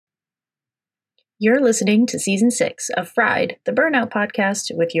You're listening to Season 6 of Fried, the Burnout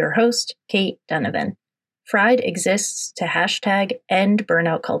Podcast with your host, Kate Donovan. Fried exists to hashtag end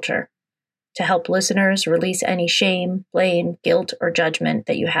burnout culture, to help listeners release any shame, blame, guilt, or judgment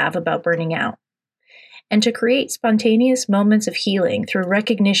that you have about burning out, and to create spontaneous moments of healing through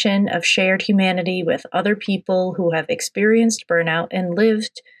recognition of shared humanity with other people who have experienced burnout and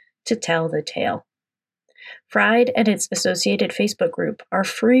lived to tell the tale. Fried and its associated Facebook group are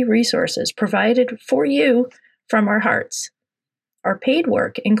free resources provided for you from our hearts. Our paid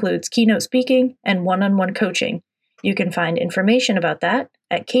work includes keynote speaking and one-on-one coaching. You can find information about that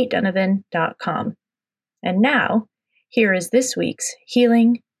at katedonovan.com. And now, here is this week's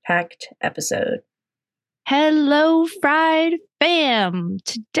healing-packed episode. Hello, Fried fam.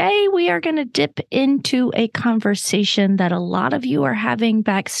 Today we are going to dip into a conversation that a lot of you are having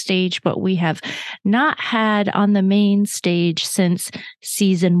backstage, but we have not had on the main stage since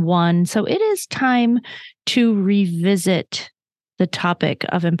season 1. So it is time to revisit the topic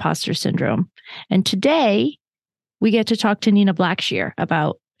of imposter syndrome. And today we get to talk to Nina Blackshear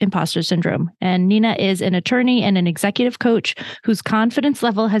about imposter syndrome. And Nina is an attorney and an executive coach whose confidence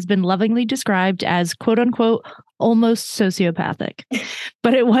level has been lovingly described as quote unquote, almost sociopathic.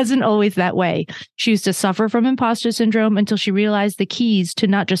 But it wasn't always that way. She used to suffer from imposter syndrome until she realized the keys to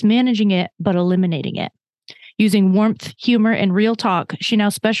not just managing it, but eliminating it. Using warmth, humor, and real talk, she now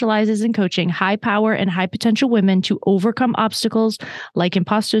specializes in coaching high power and high potential women to overcome obstacles like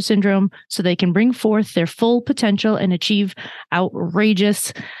imposter syndrome so they can bring forth their full potential and achieve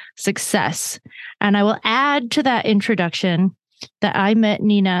outrageous success. And I will add to that introduction that I met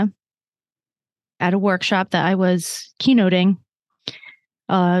Nina at a workshop that I was keynoting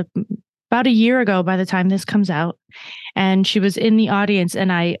about a year ago by the time this comes out. And she was in the audience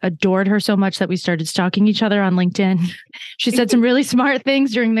and I adored her so much that we started stalking each other on LinkedIn. She said some really smart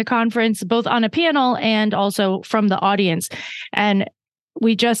things during the conference, both on a panel and also from the audience. And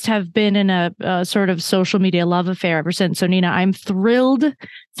we just have been in a sort of social media love affair ever since. So Nina, I'm thrilled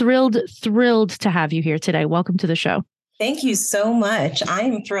to have you here today. Welcome to the show. Thank you so much. I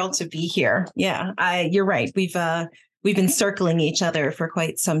am thrilled to be here. Yeah, you're right. We've been circling each other for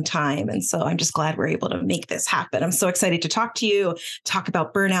quite some time. And so I'm just glad we're able to make this happen. I'm so excited to talk to you, talk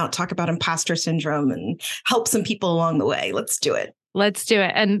about burnout, talk about imposter syndrome, and help some people along the way. Let's do it. Let's do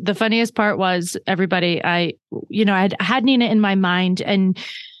it. And the funniest part was, everybody, I had Nina in my mind, and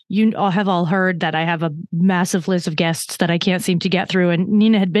you all have heard that I have a massive list of guests that I can't seem to get through. And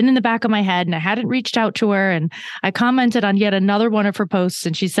Nina had been in the back of my head and I hadn't reached out to her. And I commented on yet another one of her posts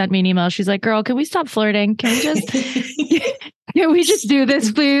and she sent me an email. She's like, girl, can we stop flirting? Can we just do this,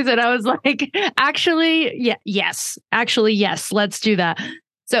 please? And I was like, yes, let's do that.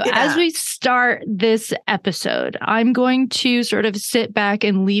 So as we start this episode, I'm going to sort of sit back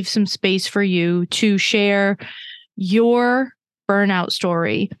and leave some space for you to share your burnout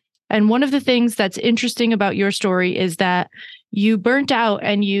story. And one of the things that's interesting about your story is that you burnt out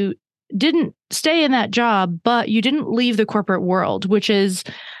and you didn't stay in that job, but you didn't leave the corporate world, which is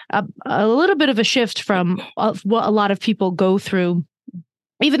a little bit of a shift from what a lot of people go through,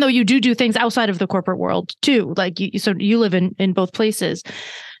 even though you do things outside of the corporate world too. Like so you live in both places.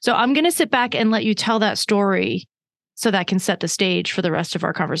 So I'm going to sit back and let you tell that story so that can set the stage for the rest of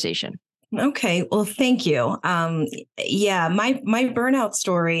our conversation. Okay. Well, thank you. My burnout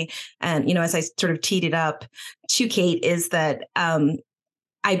story, and, as I sort of teed it up to Kate, is that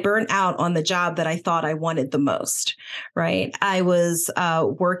I burnt out on the job that I thought I wanted the most, right? I was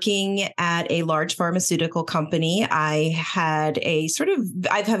working at a large pharmaceutical company. I have a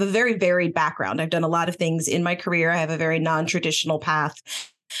very varied background. I've done a lot of things in my career. I have a very non-traditional path.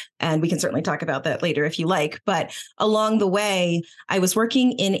 And we can certainly talk about that later if you like. But along the way, I was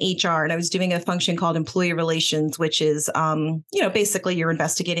working in HR and I was doing a function called employee relations, which is, basically you're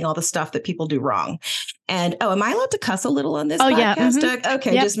investigating all the stuff that people do wrong. And, am I allowed to cuss a little on this podcast, yeah. Mm-hmm. Doug?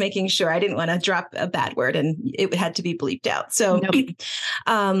 Okay, yep. Just making sure. I didn't want to drop a bad word and it had to be bleeped out. So, nope.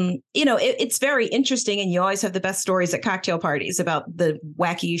 It's very interesting. And you always have the best stories at cocktail parties about the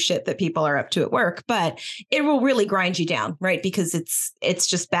wacky shit that people are up to at work. But it will really grind you down, right? Because it's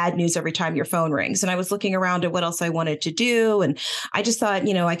just bad news every time your phone rings. And I was looking around at what else I wanted to do. And I just thought,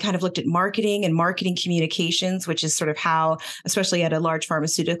 I kind of looked at marketing and marketing communications, which is sort of how, especially at a large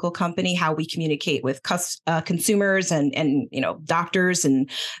pharmaceutical company, how we communicate with consumers and doctors and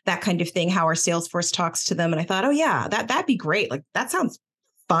that kind of thing, how our sales force talks to them. And I thought, that'd be great. Like, that sounds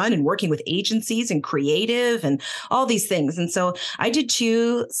fun and working with agencies and creative and all these things. And so I did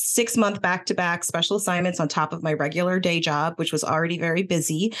 2 6-month back-to-back special assignments on top of my regular day job, which was already very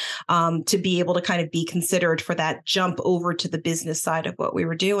busy, to be able to kind of be considered for that jump over to the business side of what we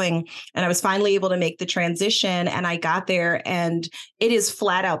were doing. And I was finally able to make the transition, and I got there, and it is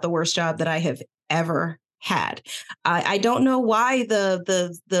flat out the worst job that I have ever had. I don't know why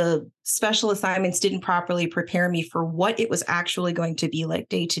the special assignments didn't properly prepare me for what it was actually going to be like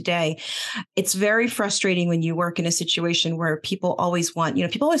day to day. It's very frustrating when you work in a situation where people always want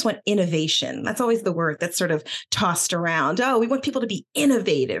innovation. That's always the word that's sort of tossed around. Oh, we want people to be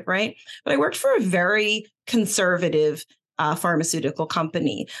innovative, right? But I worked for a very conservative pharmaceutical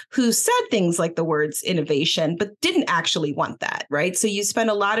company who said things like the words innovation, but didn't actually want that, right? So you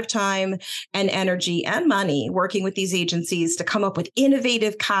spend a lot of time and energy and money working with these agencies to come up with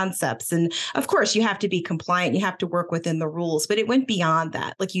innovative concepts. And of course, you have to be compliant. You have to work within the rules, but it went beyond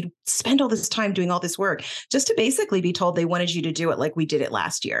that. Like you spend all this time doing all this work just to basically be told they wanted you to do it like we did it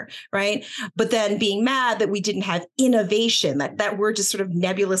last year, right? But then being mad that we didn't have innovation, that word just sort of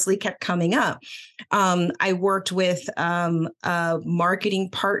nebulously kept coming up. I worked with a marketing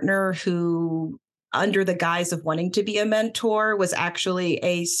partner who, under the guise of wanting to be a mentor, was actually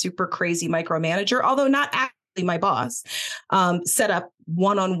a super crazy micromanager, although not actually my boss. Set up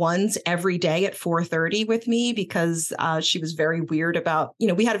one-on-ones every day at 4:30 with me because she was very weird about,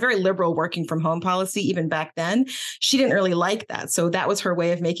 we had a very liberal working from home policy even back then. She didn't really like that. So that was her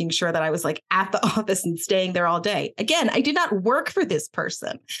way of making sure that I was like at the office and staying there all day. Again, I did not work for this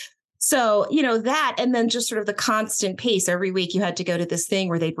person. So, that, and then just sort of the constant pace. Every week you had to go to this thing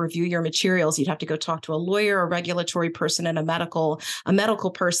where they'd review your materials. You'd have to go talk to a lawyer, a regulatory person, and a medical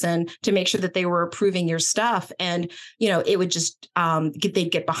person to make sure that they were approving your stuff. And, it would just,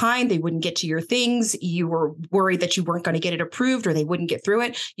 they'd get behind. They wouldn't get to your things. You were worried that you weren't going to get it approved or they wouldn't get through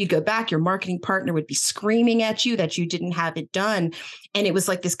it. You'd go back. Your marketing partner would be screaming at you that you didn't have it done. And it was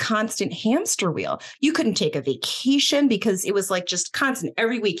like this constant hamster wheel. You couldn't take a vacation because it was like just constant.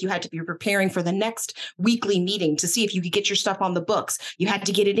 Every week you had to be preparing for the next weekly meeting to see if you could get your stuff on the books. You had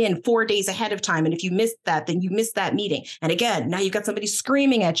to get it in 4 days ahead of time. And if you missed that, then you missed that meeting. And again, now you've got somebody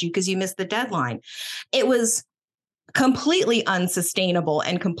screaming at you because you missed the deadline. It was completely unsustainable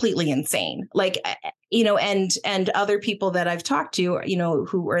and completely insane. Like, and other people that I've talked to,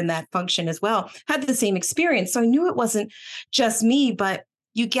 who were in that function as well, had the same experience. So I knew it wasn't just me, but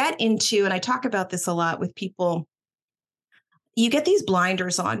you get into, and I talk about this a lot with people, you get these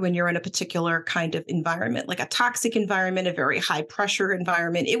blinders on when you're in a particular kind of environment, like a toxic environment, a very high pressure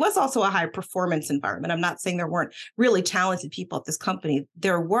environment. It was also a high performance environment. I'm not saying there weren't really talented people at this company.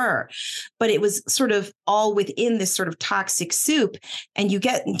 There were, but it was sort of all within this sort of toxic soup. And you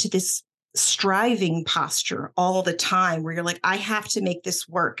get into this striving posture all the time where you're like, I have to make this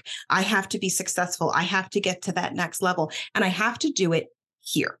work. I have to be successful. I have to get to that next level. And I have to do it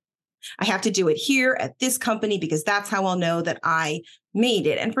here. I have to do it here at this company because that's how I'll know that I made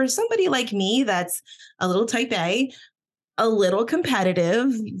it. And for somebody like me, that's a little type A, a little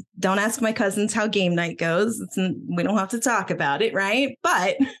competitive. Don't ask my cousins how game night goes. We don't have to talk about it, right?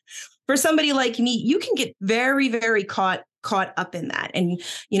 But for somebody like me, you can get very, very caught up in that. And,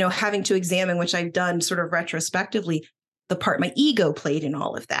 having to examine, which I've done sort of retrospectively, the part my ego played in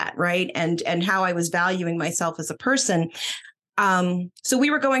all of that, right? And how I was valuing myself as a person. So we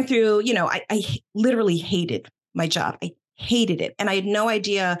were going through, I literally hated my job. I hated it. And I had no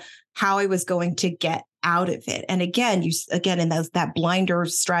idea how I was going to get out of it. And again, in that blinder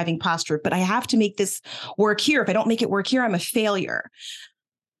striving posture, but I have to make this work here. If I don't make it work here, I'm a failure.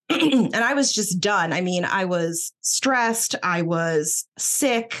 And I was just done. I mean, I was stressed. I was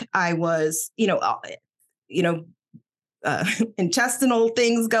sick. I was, intestinal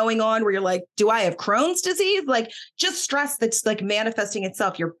things going on where you're like, do I have Crohn's disease? Like just stress that's like manifesting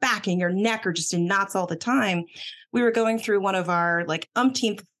itself. Your back and your neck are just in knots all the time. We were going through one of our like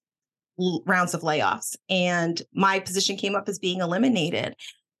umpteenth rounds of layoffs and my position came up as being eliminated.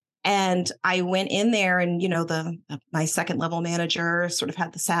 And I went in there and, my second level manager sort of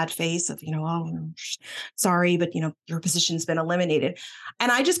had the sad face of, oh, sorry, but, your position's been eliminated.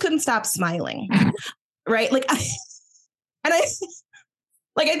 And I just couldn't stop smiling. Right. I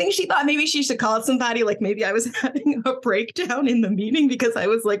think she thought maybe she should call somebody, like maybe I was having a breakdown in the meeting because I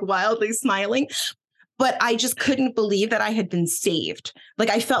was like wildly smiling. But I just couldn't believe that I had been saved. Like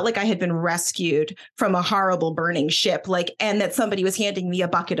I felt like I had been rescued from a horrible burning ship, and that somebody was handing me a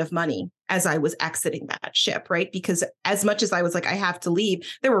bucket of money as I was exiting that ship, right? Because as much as I was like, I have to leave,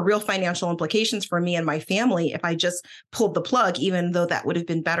 there were real financial implications for me and my family if I just pulled the plug, even though that would have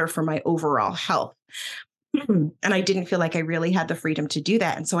been better for my overall health. And I didn't feel like I really had the freedom to do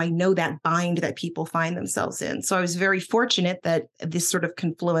that. And so I know that bind that people find themselves in. So I was very fortunate that this sort of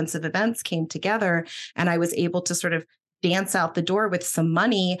confluence of events came together, and I was able to sort of dance out the door with some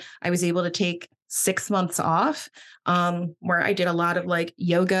money. I was able to take 6 months off, where I did a lot of like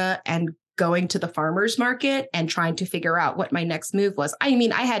yoga and going to the farmer's market and trying to figure out what my next move was. I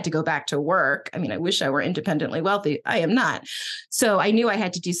mean, I had to go back to work. I mean, I wish I were independently wealthy. I am not. So I knew I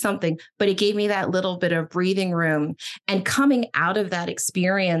had to do something, but it gave me that little bit of breathing room. And coming out of that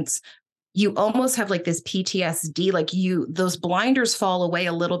experience, you almost have like this PTSD, like those blinders fall away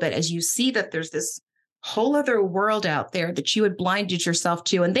a little bit as you see that there's this whole other world out there that you had blinded yourself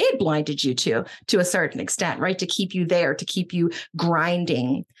to, and they had blinded you to a certain extent, right? To keep you there, to keep you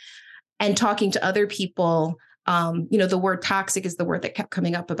grinding. And talking to other people, the word toxic is the word that kept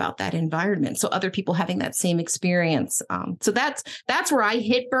coming up about that environment. So other people having that same experience. So that's where I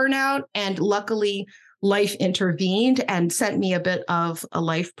hit burnout. And luckily, life intervened and sent me a bit of a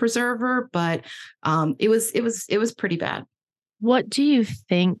life preserver. But it was pretty bad. What do you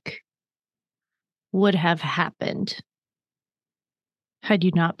think would have happened had you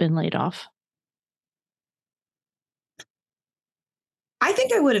not been laid off? I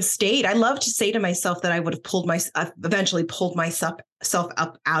think I would have stayed. I love to say to myself that I would have eventually pulled myself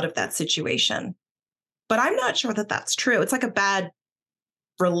up out of that situation. But I'm not sure that that's true. It's like a bad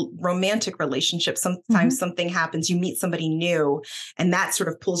romantic relationship. Sometimes something happens, you meet somebody new, and that sort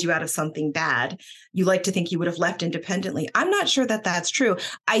of pulls you out of something bad. You like to think you would have left independently. I'm not sure that that's true.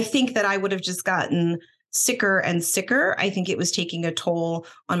 I think that I would have just gotten sicker and sicker. I think it was taking a toll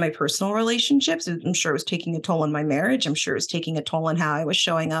on my personal relationships. I'm sure it was taking a toll on my marriage. I'm sure it was taking a toll on how I was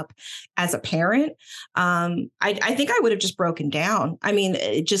showing up as a parent. I think I would have just broken down. I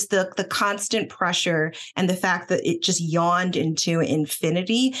mean, just the constant pressure and the fact that it just yawned into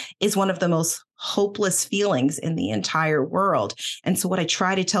infinity is one of the most hopeless feelings in the entire world. And so what I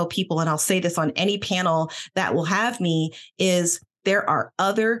try to tell people, and I'll say this on any panel that will have me, is there are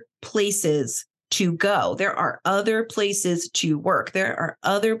other places to go. There are other places to work. There are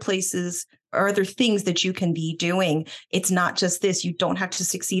other places or other things that you can be doing. It's not just this. You don't have to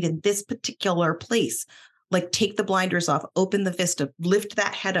succeed in this particular place. Like, take the blinders off, open the vista, lift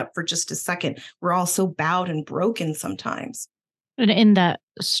that head up for just a second. We're all so bowed and broken sometimes. And in that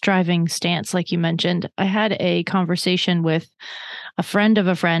striving stance, like you mentioned, I had a conversation with a friend of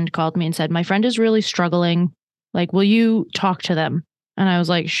a friend called me and said, my friend is really struggling. Like, will you talk to them? And I was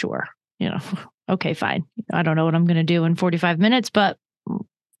like, sure. Okay, fine. I don't know what I'm going to do in 45 minutes, but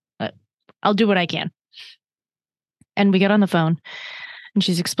I'll do what I can. And we get on the phone, and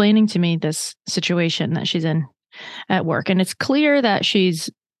she's explaining to me this situation that she's in at work. And it's clear that she's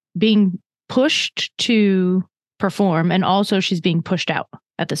being pushed to perform, and also she's being pushed out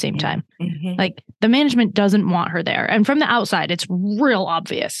at the same time. Mm-hmm. Like, the management doesn't want her there. And from the outside, it's real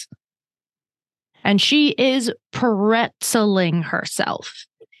obvious. And she is pretzeling herself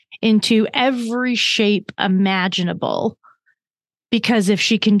into every shape imaginable, because if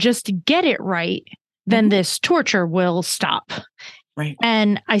she can just get it right, then this torture will stop. Right.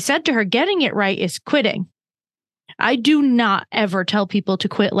 And I said to her, getting it right is quitting. I do not ever tell people to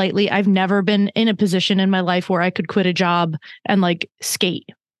quit lightly. I've never been in a position in my life where I could quit a job and like skate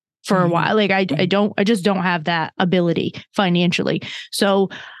for a while. Like I just don't have that ability financially. So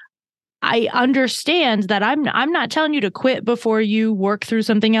I understand that I'm not telling you to quit before you work through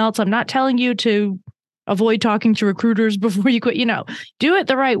something else. I'm not telling you to avoid talking to recruiters before you quit. Do it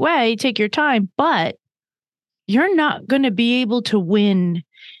the right way, take your time, but you're not going to be able to win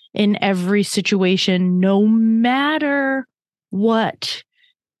in every situation, no matter what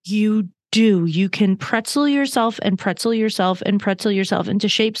you do. You can pretzel yourself and pretzel yourself and pretzel yourself into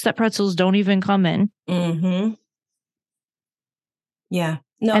shapes that pretzels don't even come in. Mm-hmm. Yeah.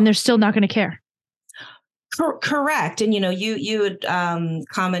 No. And they're still not going to care. Correct. And, you had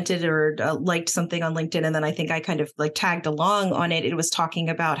commented or liked something on LinkedIn. And then I think I kind of like tagged along on it. It was talking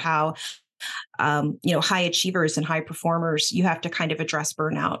about how, high achievers and high performers, you have to kind of address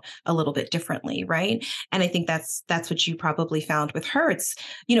burnout a little bit differently. Right. And I think that's what you probably found with her. It's,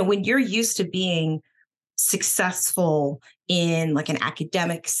 when you're used to being successful in like an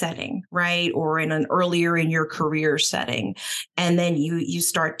academic setting, right? Or in an earlier in your career setting. And then you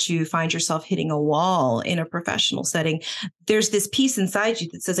start to find yourself hitting a wall in a professional setting. There's this piece inside you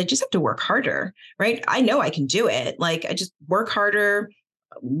that says, I just have to work harder, right? I know I can do it. Like, I just work harder,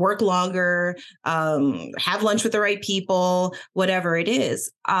 work longer, have lunch with the right people, whatever it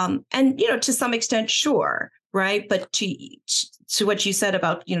is. And, to some extent, sure. right? But to what you said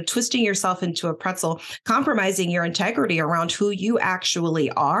about, twisting yourself into a pretzel, compromising your integrity around who you actually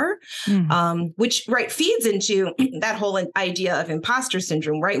are, which, right, feeds into that whole idea of imposter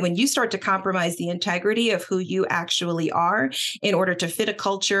syndrome, right? When you start to compromise the integrity of who you actually are in order to fit a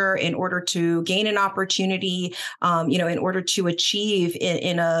culture, in order to gain an opportunity, in order to achieve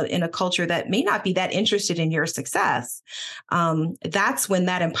in a culture that may not be that interested in your success, that's when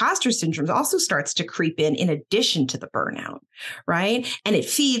that imposter syndrome also starts to creep in addition to the burnout. Right. And it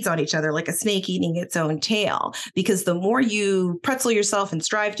feeds on each other like a snake eating its own tail, because the more you pretzel yourself and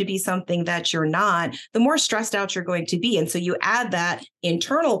strive to be something that you're not, the more stressed out you're going to be. And so you add that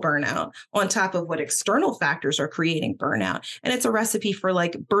internal burnout on top of what external factors are creating burnout. And it's a recipe for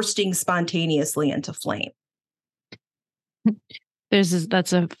like bursting spontaneously into flame.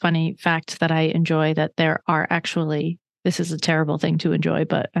 That's a funny fact that I enjoy, that there are actually, this is a terrible thing to enjoy,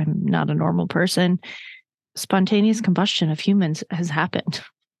 but I'm not a normal person. Spontaneous combustion of humans has happened.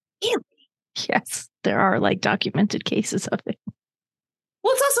 Really? Yes, there are like documented cases of it.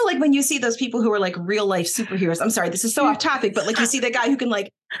 Well, it's also like when you see those people who are like real life superheroes. I'm sorry, this is so off topic, but like you see the guy who can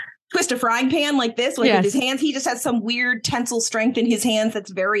like twist a frying pan like this, like with his hands. He just has some weird tensile strength in his hands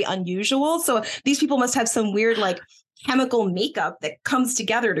that's very unusual. So these people must have some weird like chemical makeup that comes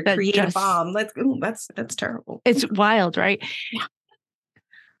together to create a bomb. That's terrible. It's wild, right? Yeah.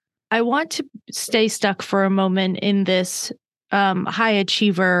 I want to stay stuck for a moment in this high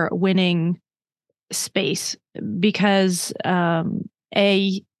achiever winning space, because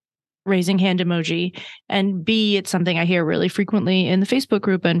A, raising hand emoji, and B, it's something I hear really frequently in the Facebook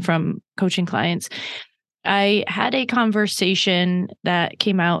group and from coaching clients. I had a conversation that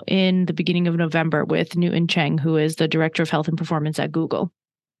came out in the beginning of November with Newton Cheng, who is the director of health and performance at Google.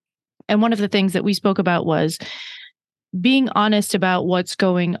 And one of the things that we spoke about was being honest about what's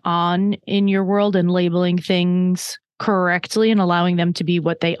going on in your world and labeling things correctly and allowing them to be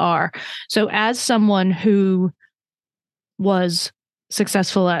what they are. So as someone who was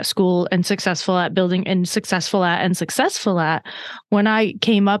successful at school and successful at building and successful at, when I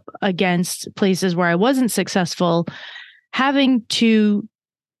came up against places where I wasn't successful, having to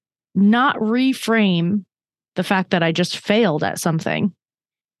not reframe the fact that I just failed at something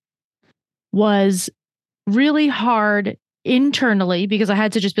was really hard internally, because I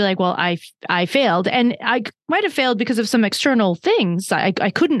had to just be like, well, I failed, and I might have failed because of some external things. I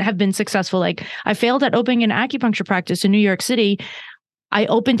couldn't have been successful. Like, I failed at opening an acupuncture practice in New York City. I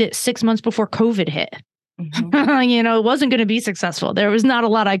opened it 6 months before COVID hit. Mm-hmm. It wasn't going to be successful. There was not a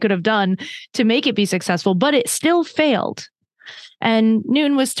lot I could have done to make it be successful, but it still failed. And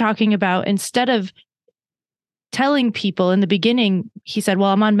Newton was talking about, instead of telling people in the beginning, he said,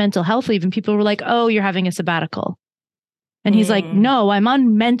 well, I'm on mental health leave. And people were like, oh, you're having a sabbatical. And he's like, no, I'm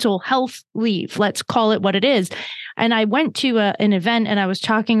on mental health leave. Let's call it what it is. And I went to an event and I was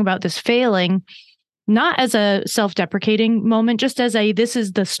talking about this failing, not as a self-deprecating moment, just as this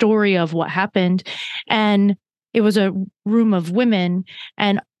is the story of what happened. And it was a room of women,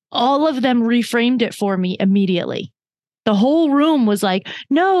 and all of them reframed it for me immediately. The whole room was like,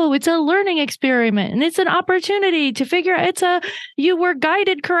 no, it's a learning experiment, and it's an opportunity to figure out you were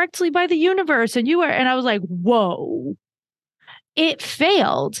guided correctly by the universe, and and I was like, whoa, it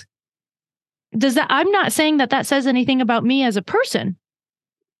failed. I'm not saying that says anything about me as a person,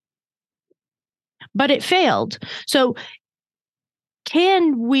 but it failed. So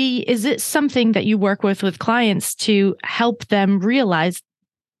is it something that you work with clients to help them realize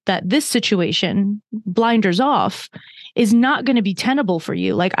that this situation, blinders off, is not going to be tenable for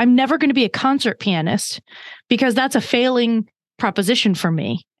you? Like, I'm never going to be a concert pianist because that's a failing proposition for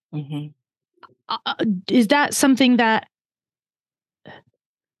me. Mm-hmm. Is that something that...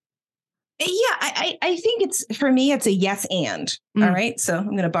 Yeah, I think for me, it's a yes and. All right. So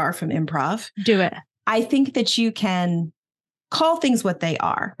I'm going to borrow from improv. Do it. I think that you can call things what they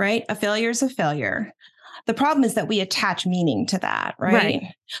are, right? A failure is a failure. The problem is that we attach meaning to that,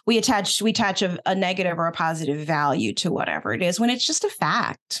 right? We attach a negative or a positive value to whatever it is, when it's just a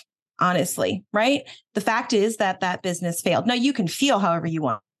fact, honestly, right? The fact is that business failed. Now, you can feel however you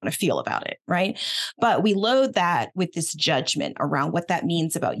want to feel about it, right? But we load that with this judgment around what that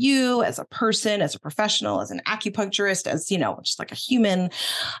means about you as a person, as a professional, as an acupuncturist, as, just like a human.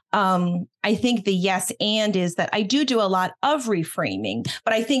 I think the yes and is that I do a lot of reframing,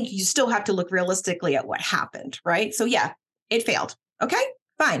 but I think you still have to look realistically at what happened, right? So yeah, it failed. Okay,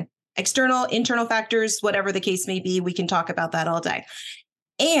 fine. External, internal factors, whatever the case may be, we can talk about that all day.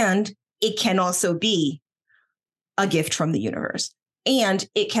 And it can also be a gift from the universe. And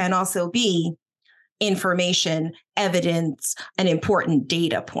it can also be information, evidence, an important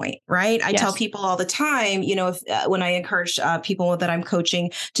data point, right? I tell people all the time, if when I encourage people that I'm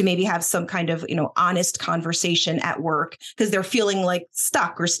coaching to maybe have some kind of, honest conversation at work because they're feeling like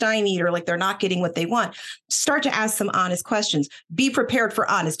stuck or stymied or like they're not getting what they want, start to ask some honest questions. Be prepared for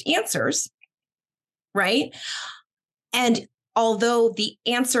honest answers, right? And although the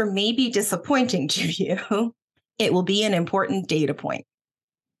answer may be disappointing to you, it will be an important data point.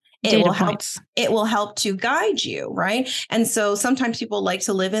 It will help to guide you, right? And so sometimes people like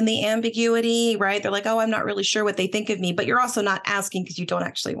to live in the ambiguity, right? They're like, oh, I'm not really sure what they think of me, but you're also not asking because you don't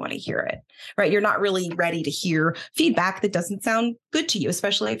actually want to hear it, right? You're not really ready to hear feedback that doesn't sound good to you,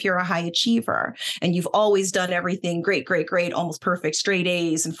 especially if you're a high achiever and you've always done everything great, great, great, almost perfect, straight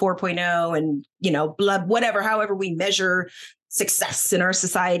A's and 4.0 and, whatever, however we measure success in our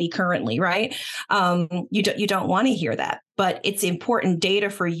society currently, right? You don't want to hear that, but it's important data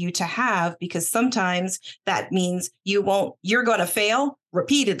for you to have because sometimes that means you're going to fail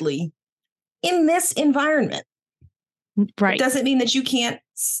repeatedly in this environment. Right. It doesn't mean that you can't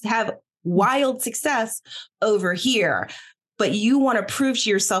have wild success over here, but you want to prove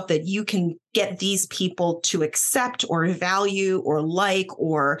to yourself that you can get these people to accept or value or like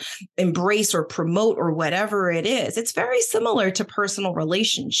or embrace or promote or whatever it is. It's very similar to personal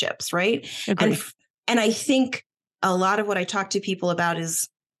relationships, right? Agreed. And I think a lot of what I talk to people about is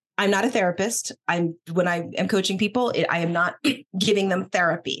I'm not a therapist. When I am coaching people, I am not giving them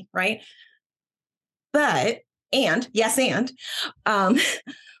therapy, right?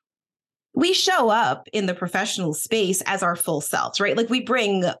 We show up in the professional space as our full selves, right? Like we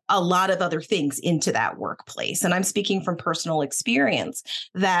bring a lot of other things into that workplace. And I'm speaking from personal experience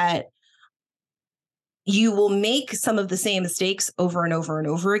that you will make some of the same mistakes over and over and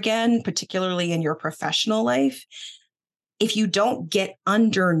over again, particularly in your professional life, if you don't get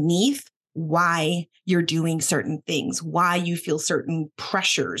underneath why you're doing certain things, why you feel certain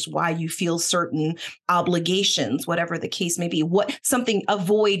pressures, why you feel certain obligations, whatever the case may be, a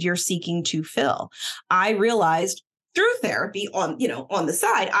void you're seeking to fill. I realized through therapy on the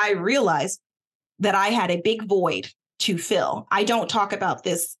side, I realized that I had a big void to fill. I don't talk about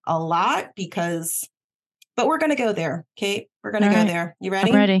this a lot but we're going to go there, Kate. We're going to go there. You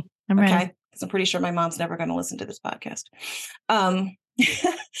ready? I'm ready. Okay. Because I'm pretty sure my mom's never going to listen to this podcast.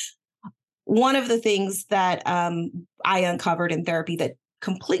 One of the things that I uncovered in therapy that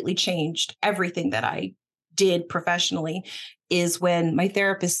completely changed everything that I did professionally is when my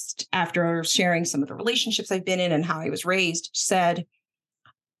therapist, after sharing some of the relationships I've been in and how I was raised, said,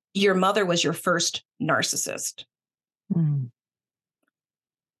 your mother was your first narcissist. Mm.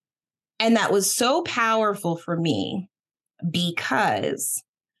 And that was so powerful for me because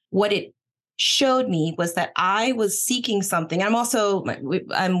what it showed me was that I was seeking something. I'm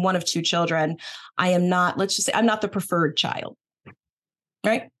one of two children. I am not, let's just say I'm not the preferred child.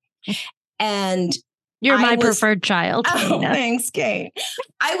 Right. And you're my preferred child. Oh, thanks, Kate.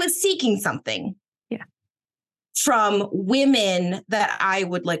 I was seeking something. Yeah. From women that I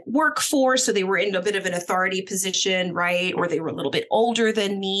would work for. So they were in a bit of an authority position, right? Or they were a little bit older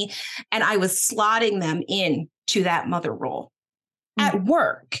than me. And I was slotting them in to that mother role. At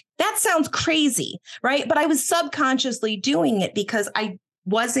work. That sounds crazy, right? But I was subconsciously doing it because I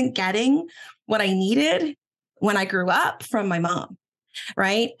wasn't getting what I needed when I grew up from my mom,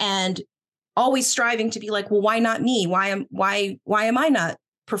 right? And always striving to be like, well, why not me? Why am I not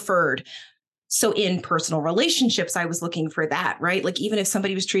preferred? So in personal relationships, I was looking for that, right? Like even if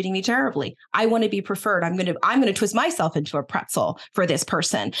somebody was treating me terribly, I want to be preferred. I'm going to twist myself into a pretzel for this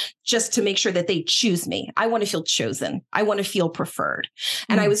person just to make sure that they choose me. I want to feel chosen. I want to feel preferred.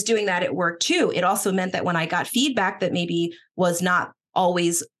 And I was doing that at work too. It also meant that when I got feedback that maybe was not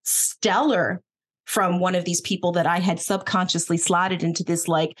always stellar from one of these people that I had subconsciously slotted into this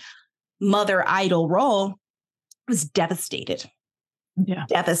mother idol role, I was devastated. Yeah.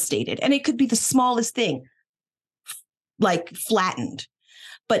 Devastated. And it could be the smallest thing, flattened.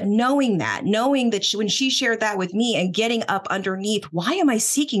 But knowing that when she shared that with me and getting up underneath, why am I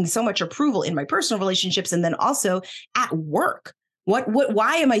seeking so much approval in my personal relationships and then also at work?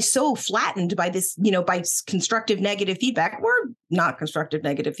 Why am I so flattened by this, by constructive negative feedback or not constructive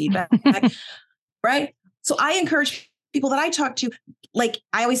negative feedback? Right. So I encourage people that I talk to,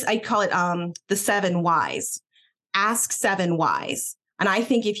 I call it the 7 whys. Ask 7 whys. And I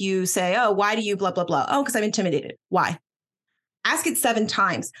think if you say, oh, why do you blah, blah, blah? Oh, because I'm intimidated. Why? Ask it 7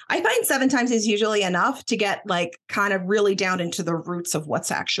 times. I find 7 times is usually enough to get kind of really down into the roots of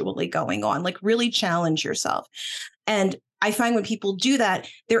what's actually going on, really challenge yourself. And I find when people do that,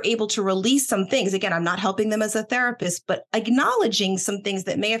 they're able to release some things. Again, I'm not helping them as a therapist, but acknowledging some things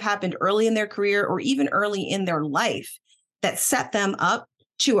that may have happened early in their career or even early in their life that set them up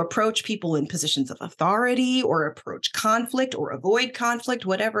to approach people in positions of authority or approach conflict or avoid conflict,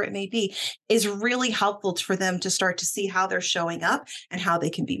 whatever it may be, is really helpful for them to start to see how they're showing up and how they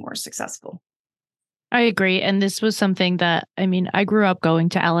can be more successful. I agree. And this was something that, I grew up going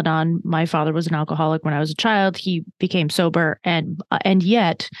to Al-Anon. My father was an alcoholic when I was a child. He became sober. And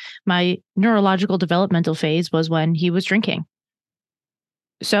yet my neurological developmental phase was when he was drinking.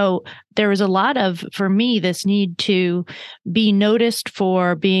 So there was a lot of, for me, this need to be noticed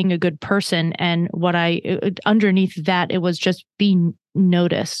for being a good person. And underneath that, it was just being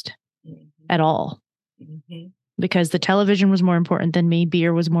noticed at all. Mm-hmm. Because the television was more important than me.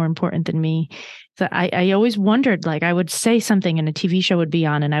 Beer was more important than me. So I always wondered, like, I would say something and a TV show would be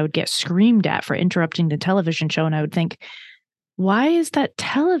on and I would get screamed at for interrupting the television show. And I would think, why is that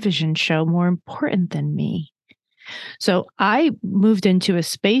television show more important than me? So I moved into a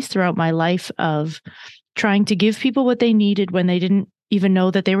space throughout my life of trying to give people what they needed when they didn't even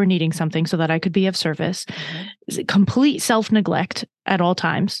know that they were needing something so that I could be of service. Mm-hmm. Complete self-neglect at all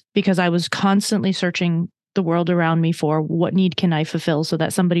times because I was constantly searching the world around me for what need can I fulfill so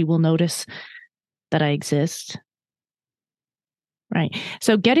that somebody will notice that I exist. Right.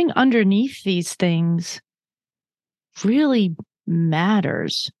 So getting underneath these things really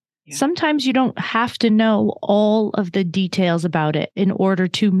matters. Yeah. Sometimes you don't have to know all of the details about it in order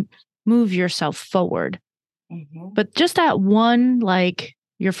to move yourself forward. Mm-hmm. But just that one, like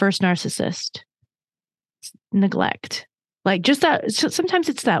your first narcissist, neglect. Like just that, so sometimes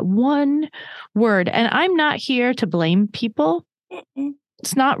it's that one word. And I'm not here to blame people. Mm-mm.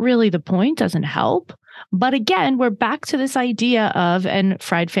 It's not really the point, doesn't help. But again, we're back to this idea of, and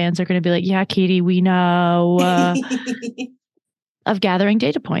Fried fans are going to be like, yeah, Katie, we know, of gathering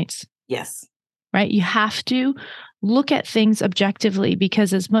data points. Yes. Right? You have to look at things objectively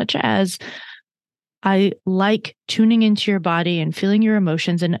because as much as I like tuning into your body and feeling your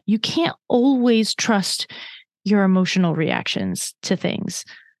emotions, and you can't always trust your emotional reactions to things.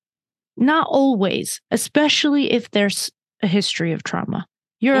 Not always, especially if there's a history of trauma.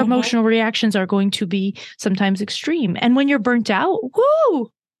 Your mm-hmm. emotional reactions are going to be sometimes extreme. And when you're burnt out,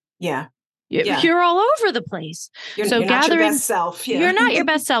 whoo! Yeah. You're all over the place. You're not your best self. Yeah. You're not your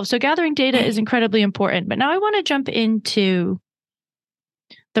best self. So gathering data is incredibly important. But now I want to jump into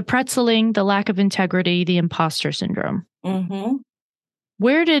the pretzeling, the lack of integrity, the imposter syndrome. Mm-hmm.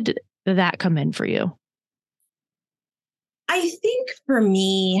 Where did that come in for you? I think for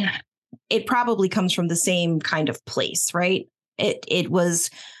me, it probably comes from the same kind of place, right? It was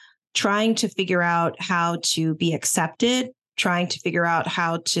trying to figure out how to be accepted, trying to figure out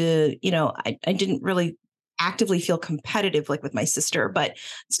how to, I didn't really actively feel competitive like with my sister, but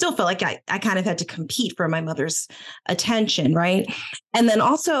still felt like I kind of had to compete for my mother's attention, right? And then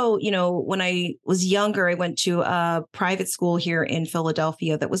also, when I was younger, I went to a private school here in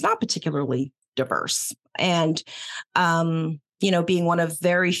Philadelphia that was not particularly diverse. And, being one of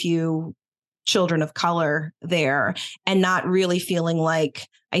very few children of color there and not really feeling like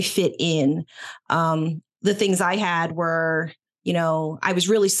I fit in. The things I had were, I was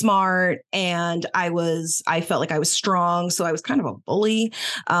really smart and I felt like I was strong. So I was kind of a bully,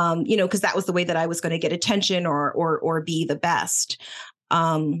 because that was the way that I was going to get attention or be the best.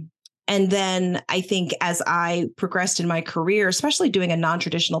 And then I think as I progressed in my career, especially doing a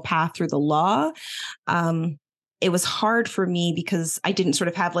non-traditional path through the law, it was hard for me because I didn't sort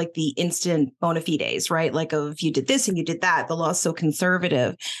of have like the instant bona fides, right? Like of you did this and you did that. The law is so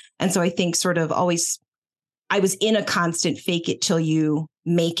conservative. And so I think sort of always, I was in a constant fake it till you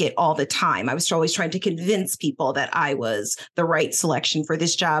make it all the time. I was always trying to convince people that I was the right selection for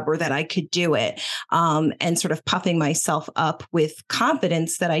this job or that I could do it, and sort of puffing myself up with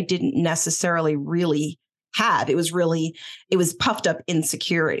confidence that I didn't necessarily really have. It was puffed up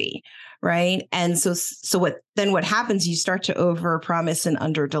insecurity. Right. And so what happens, you start to overpromise and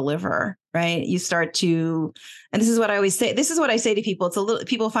underdeliver, right? You start to, and this is what I always say, this is what I say to people.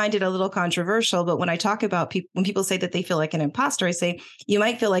 People find it a little controversial, but when I talk about when people say that they feel like an imposter, I say, you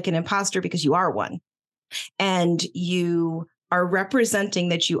might feel like an imposter because you are one and you are representing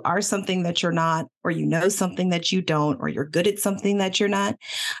that you are something that you're not, or something that you don't, or you're good at something that you're not.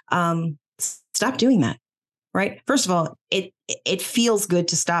 Stop doing that. Right. First of all, it feels good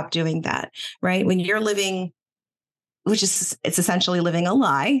to stop doing that. Right. When you're living, it's essentially living a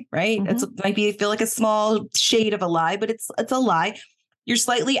lie. Right. Mm-hmm. Feel like a small shade of a lie, but it's a lie. You're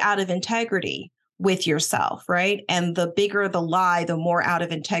slightly out of integrity with yourself, right? And the bigger the lie, the more out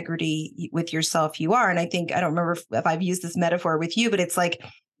of integrity with yourself you are. And I think, I don't remember if I've used this metaphor with you, but it's like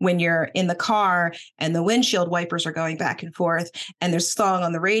when you're in the car and the windshield wipers are going back and forth and there's a song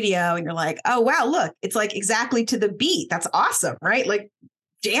on the radio and you're like, oh, wow, look, it's like exactly to the beat. That's awesome, right? Like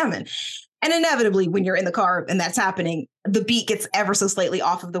jamming. And inevitably, when you're in the car and that's happening, the beat gets ever so slightly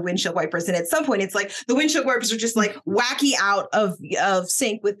off of the windshield wipers. And at some point, it's like the windshield wipers are just like wacky out of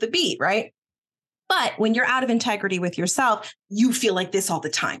sync with the beat, right? But when you're out of integrity with yourself, you feel like this all the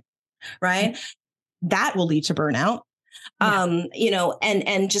time, right? That will lead to burnout. Yeah.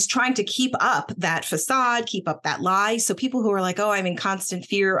 And just trying to keep up that facade, keep up that lie. So people who are like, oh, I'm in constant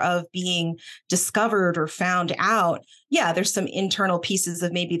fear of being discovered or found out. Yeah, there's some internal pieces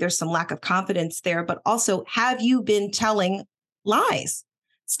of maybe there's some lack of confidence there, but also, have you been telling lies?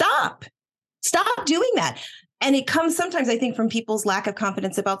 Stop doing that. And it comes sometimes, I think, from people's lack of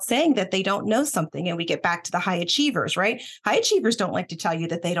confidence about saying that they don't know something. And we get back to the high achievers, right? High achievers don't like to tell you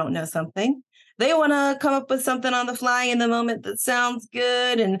that they don't know something. They want to come up with something on the fly in the moment that sounds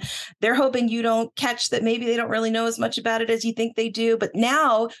good. And they're hoping you don't catch that maybe they don't really know as much about it as you think they do. But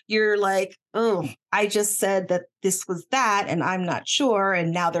now you're like, oh, I just said that this was that, and I'm not sure.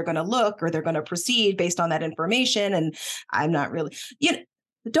 And now they're going to look or they're going to proceed based on that information. And I'm not really,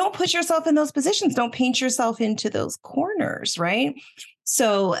 don't put yourself in those positions. Don't paint yourself into those corners, right?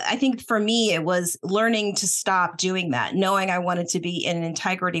 So I think for me, it was learning to stop doing that, knowing I wanted to be in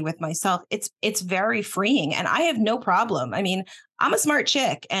integrity with myself. It's very freeing, and I have no problem. I mean, I'm a smart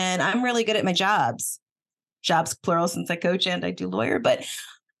chick and I'm really good at my jobs plural, since I coach and I do lawyer. But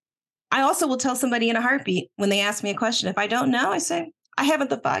I also will tell somebody in a heartbeat when they ask me a question. If I don't know, I say, I haven't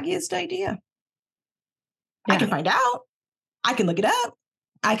the foggiest idea. Yeah. I can find out. I can look it up.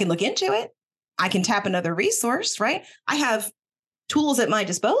 I can look into it. I can tap another resource, right? I have tools at my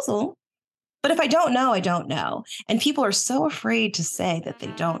disposal. But if I don't know, I don't know. And people are so afraid to say that they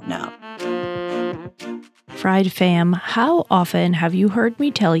don't know. Fried fam, how often have you heard me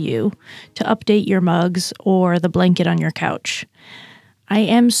tell you to update your mugs or the blanket on your couch? I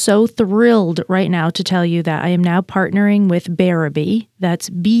am so thrilled right now to tell you that I am now partnering with Bearaby, that's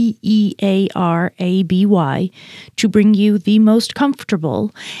Bearaby, to bring you the most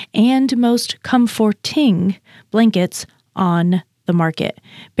comfortable and most comforting blankets on the market.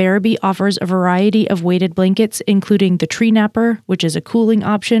 Bearaby offers a variety of weighted blankets, including the tree napper, which is a cooling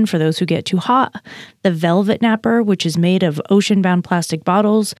option for those who get too hot, the velvet napper, which is made of ocean-bound plastic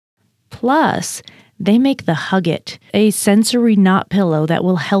bottles, plus they make the Hug It, a sensory knot pillow that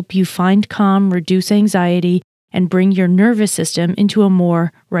will help you find calm, reduce anxiety, and bring your nervous system into a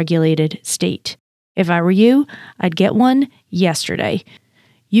more regulated state. If I were you, I'd get one yesterday.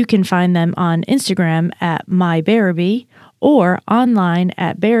 You can find them on Instagram at mybearaby or online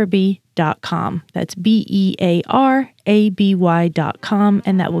at bearaby.com. That's BEARABY.com,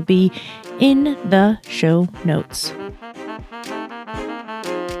 and that will be in the show notes.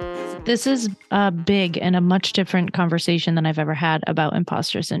 This is a big and a much different conversation than I've ever had about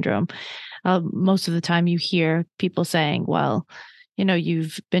imposter syndrome. Most of the time you hear people saying, well,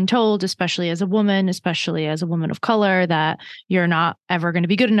 you've been told, especially as a woman of color, that you're not ever going to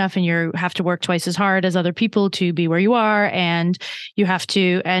be good enough and you have to work twice as hard as other people to be where you are. And you have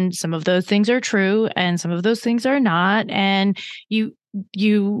to, and some of those things are true and some of those things are not. And the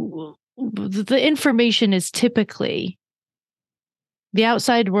information is typically the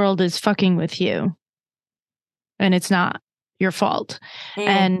outside world is fucking with you and it's not your fault.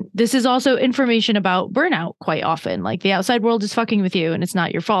 And this is also information about burnout quite often. Like the outside world is fucking with you and it's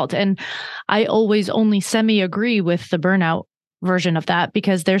not your fault. And I always only semi-agree with the burnout version of that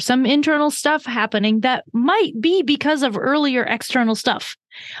because there's some internal stuff happening that might be because of earlier external stuff,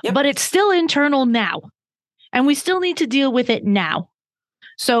 but it's still internal now. And we still need to deal with it now.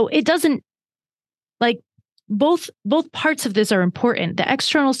 So it doesn't both parts of this are important. The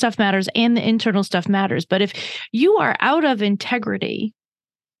external stuff matters and the internal stuff matters. But if you are out of integrity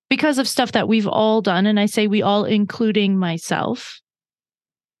because of stuff that we've all done, and I say we all, including myself,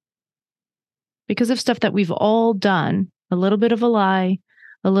 because of stuff that we've all done, a little bit of a lie,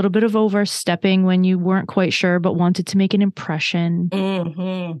 a little bit of overstepping when you weren't quite sure but wanted to make an impression,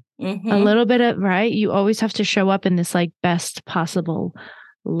 a little bit of, right? You always have to show up in this best possible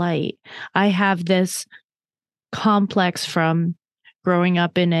light. I have this complex from growing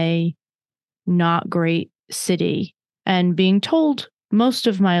up in a not great city and being told most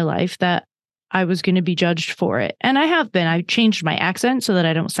of my life that I was going to be judged for it. And I have been. I changed my accent so that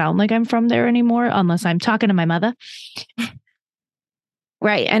I don't sound like I'm from there anymore, unless I'm talking to my mother.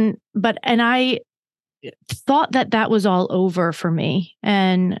 Right. And I thought that that was all over for me.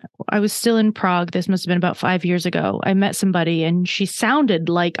 And I was still in Prague. This must have been about 5 years ago. I met somebody and she sounded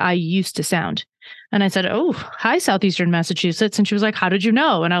like I used to sound. And I said, "Oh, hi, Southeastern Massachusetts." And she was like, "How did you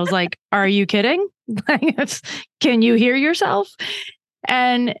know?" And I was like, "Are you kidding? Can you hear yourself?"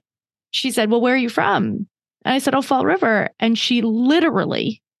 And she said, "Well, where are you from?" And I said, "Oh, Fall River." And she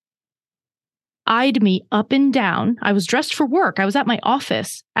literally eyed me up and down. I was dressed for work. I was at my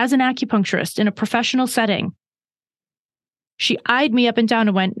office as an acupuncturist in a professional setting. She eyed me up and down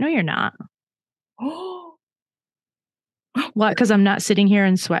and went, "No, you're not." What? Because I'm not sitting here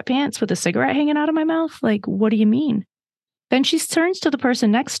in sweatpants with a cigarette hanging out of my mouth? Like, what do you mean? Then she turns to the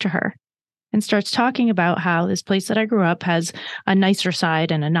person next to her and starts talking about how this place that I grew up has a nicer side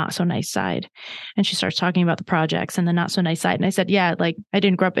and a not so nice side. And she starts talking about the projects and the not so nice side. And I said, "Yeah, like I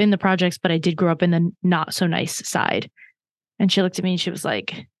didn't grow up in the projects, but I did grow up in the not so nice side." And she looked at me and she was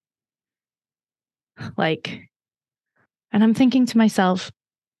like, and I'm thinking to myself,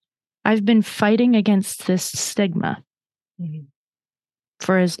 I've been fighting against this stigma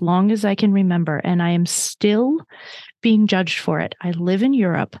for as long as I can remember, and I am still being judged for it. I live in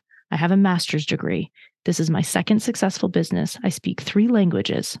Europe. I have a master's degree. This is my second successful business. I speak 3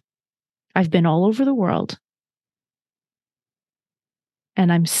 languages. I've been all over the world.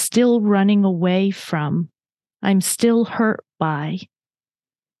 And I'm still running away from, I'm still hurt by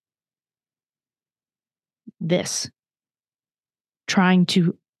this, trying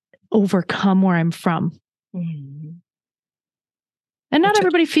to overcome where I'm from. And not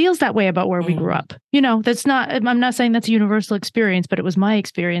everybody feels that way about where we grew up. You know, that's not, I'm not saying that's a universal experience, but it was my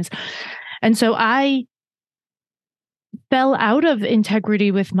experience. And so I fell out of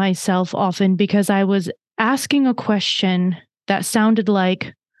integrity with myself often because I was asking a question that sounded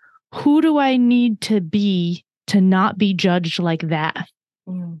like, who do I need to be to not be judged like that?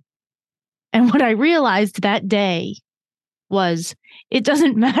 And what I realized that day was, it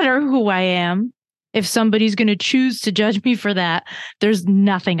doesn't matter who I am. If somebody's going to choose to judge me for that, there's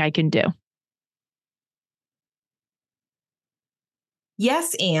nothing I can do.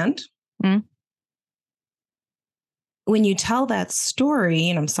 Yes, and when you tell that story,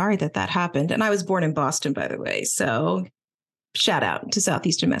 and I'm sorry that that happened, and I was born in Boston, by the way, so shout out to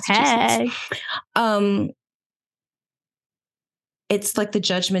Southeastern Massachusetts. Hey. It's like the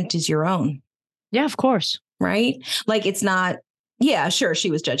judgment is your own. Yeah, of course. Right? Like it's not, yeah, sure, she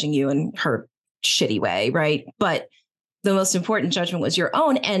was judging you in her shitty way, right? But the most important judgment was your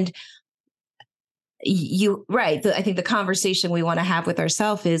own. And you, right. I think the conversation we want to have with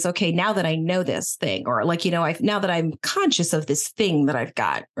ourselves is, okay, now that I know this thing, or like, you know, now that I'm conscious of this thing that I've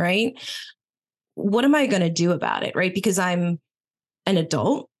got, right? What am I going to do about it? Right? Because I'm an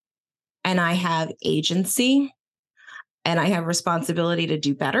adult and I have agency and I have responsibility to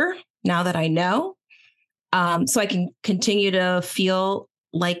do better now that I know. So I can continue to feel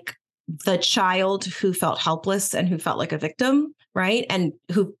like the child who felt helpless and who felt like a victim, right? And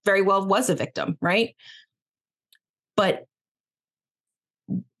who very well was a victim, right? But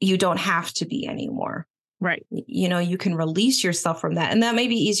you don't have to be anymore. Right. You know, you can release yourself from that. And that may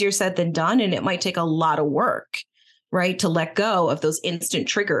be easier said than done. And it might take a lot of work, right? To let go of those instant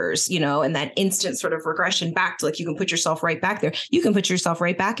triggers, you know, and that instant sort of regression back to, like, you can put yourself right back there. You can put yourself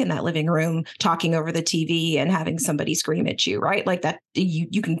right back in that living room, talking over the TV and having somebody scream at you, right? Like that,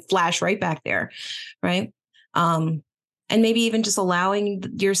 you can flash right back there, right? And maybe even just allowing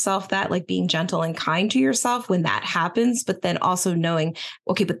yourself that, like being gentle and kind to yourself when that happens, but then also knowing,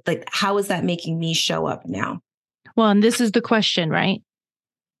 okay, but like, how is that making me show up now? Well, and this is the question, right?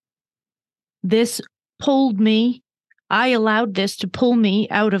 This pulled me. I allowed this to pull me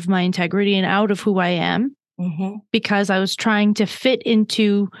out of my integrity and out of who I am because I was trying to fit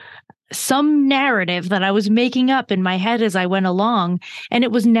into some narrative that I was making up in my head as I went along, and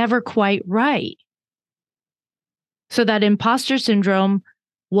it was never quite right. So that imposter syndrome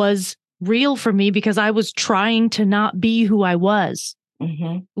was real for me because I was trying to not be who I was.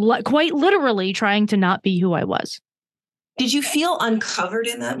 Quite literally trying to not be who I was. Did you feel uncovered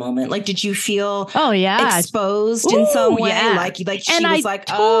in that moment? Like, did you feel exposed in some way? Yeah. Like she and was I like,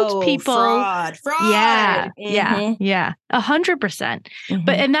 told people, fraud. Yeah, 100%.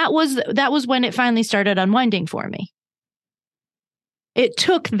 But and that was when it finally started unwinding for me. It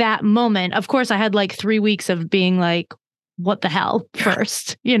took that moment. Of course, I had like 3 weeks of being like, what the hell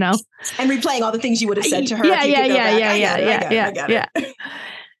first, you know? And replaying all the things you would have said to her. Yeah. I got it.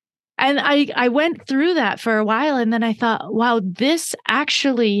 And I went through that for a while, and then I thought, wow, this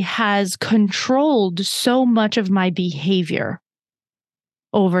actually has controlled so much of my behavior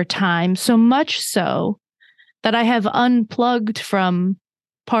over time, so much so that I have unplugged from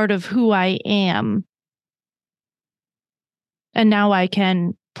part of who I am And now I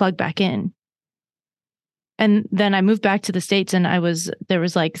can plug back in. And then I moved back to the States, and there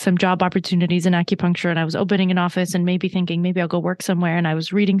was like some job opportunities in acupuncture, and I was opening an office and maybe thinking maybe I'll go work somewhere. And I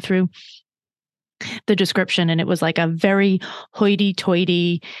was reading through the description, and it was like a very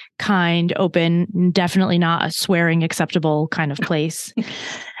hoity-toity kind, open, definitely not a swearing acceptable kind of place.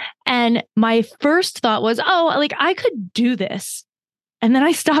 And my first thought was, oh, like I could do this. And then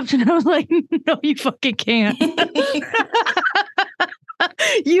I stopped and I was like, no, you fucking can't.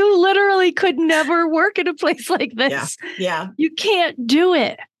 You literally could never work in a place like this. Yeah. You can't do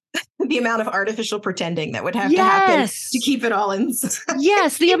it. The amount of artificial pretending that would have to happen to keep it all in.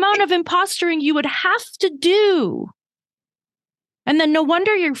 Yes, the amount of imposturing you would have to do. And then no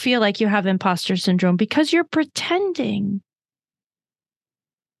wonder you feel like you have imposter syndrome, because you're pretending.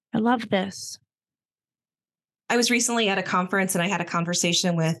 I love this. I was recently at a conference and I had a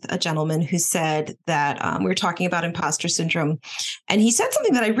conversation with a gentleman who said that we were talking about imposter syndrome. And he said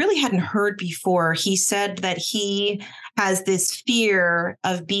something that I really hadn't heard before. He said that he has this fear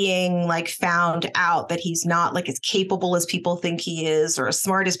of being like found out, that he's not like as capable as people think he is or as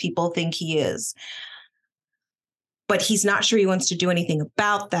smart as people think he is. But he's not sure he wants to do anything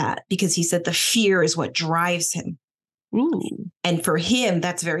about that, because he said the fear is what drives him. Ooh. And for him,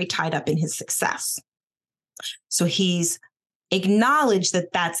 that's very tied up in his success. So he's acknowledged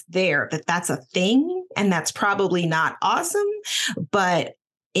that that's there, that that's a thing, and that's probably not awesome. But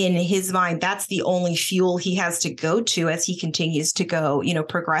in his mind, that's the only fuel he has to go to as he continues to go,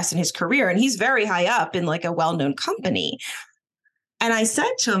 progress in his career. And he's very high up in like a well-known company. And I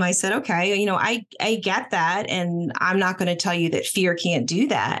said to him, I said, okay, I get that. And I'm not going to tell you that fear can't do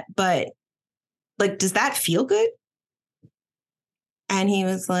that. But like, does that feel good? And he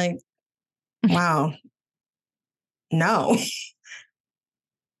was like, wow. No.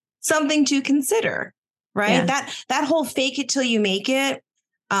 Something to consider, right? Yeah. That whole fake it till you make it.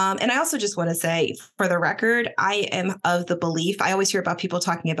 And I also just want to say, for the record, I am of the belief, I always hear about people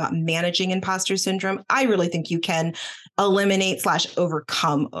talking about managing imposter syndrome. I really think you can eliminate /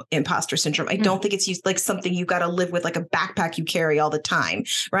 overcome imposter syndrome. I don't think it's like something you got to live with, like a backpack you carry all the time,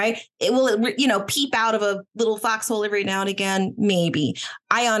 right? It will, peep out of a little foxhole every now and again, maybe.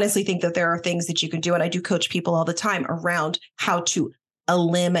 I honestly think that there are things that you can do, and I do coach people all the time around how to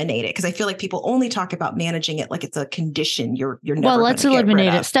eliminate it, because I feel like people only talk about managing it like it's a condition you're never. Well, let's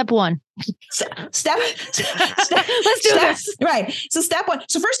eliminate it. Step one. Let's do this. Right. So step one.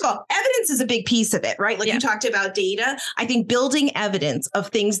 So first of all, evidence is a big piece of it, right? Like you talked about data. I think building evidence of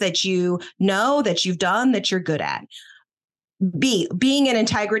things that you know, that you've done, that you're good at. Being in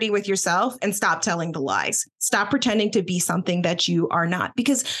integrity with yourself, and stop telling the lies. Stop pretending to be something that you are not,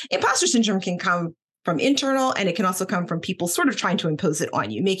 because imposter syndrome can come from internal, and it can also come from people sort of trying to impose it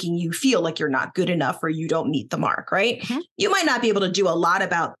on you, making you feel like you're not good enough or you don't meet the mark, right? Mm-hmm. You might not be able to do a lot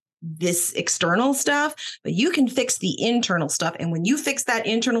about this external stuff, but you can fix the internal stuff. And when you fix that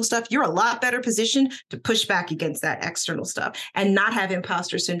internal stuff, you're a lot better positioned to push back against that external stuff and not have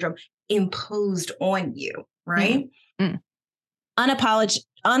imposter syndrome imposed on you, right? Mm-hmm.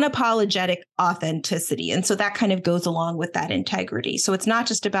 Unapologetic authenticity. And so that kind of goes along with that integrity. So it's not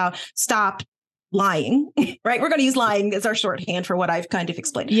just about stop lying, right? We're going to use lying as our shorthand for what I've kind of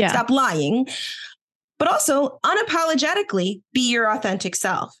explained. Yeah. Stop lying, but also unapologetically be your authentic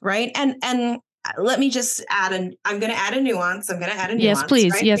self, right? And let me just add I'm going to add a nuance. Yes,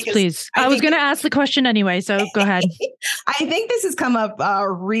 please. Right? Yes, please. I was going to ask the question anyway, so go ahead. I think this has come up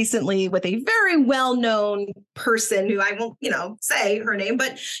recently with a very well-known person who I won't, say her name,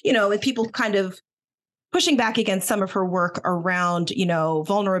 but, with people kind of pushing back against some of her work around,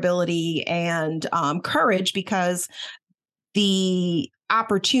 vulnerability and courage, because the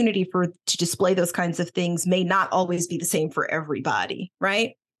opportunity to display those kinds of things may not always be the same for everybody,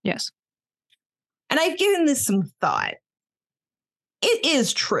 right? Yes. And I've given this some thought. It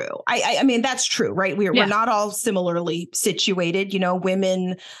is true. I mean, that's true, right? We're not all similarly situated.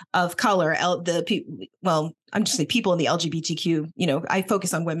 Women of color, I'm just saying people in the LGBTQ, I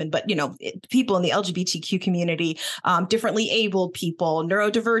focus on women, but, people in the LGBTQ community, differently abled people,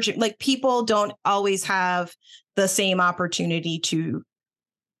 neurodivergent, like people don't always have the same opportunity to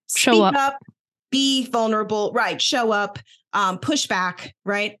show up, be vulnerable, right? Show up, push back,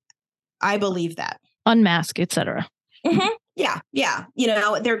 right? I believe that. Unmask, etc. Mm-hmm. Yeah.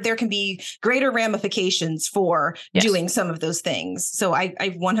 There can be greater ramifications for doing some of those things. So I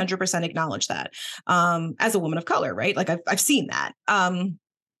 100% acknowledge that as a woman of color, right? Like I've seen that.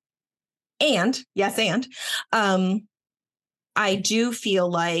 I do feel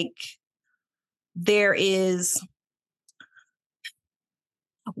like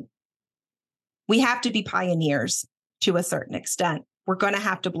we have to be pioneers to a certain extent. We're going to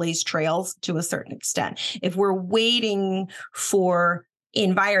have to blaze trails to a certain extent. If we're waiting for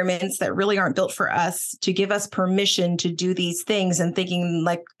environments that really aren't built for us to give us permission to do these things and thinking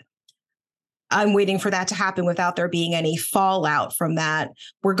like, I'm waiting for that to happen without there being any fallout from that,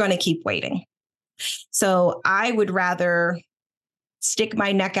 we're going to keep waiting. So I would rather stick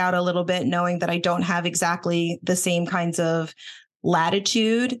my neck out a little bit, knowing that I don't have exactly the same kinds of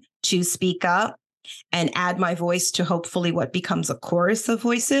latitude to speak up and add my voice to hopefully what becomes a chorus of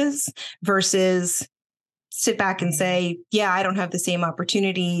voices, versus sit back and say, yeah, I don't have the same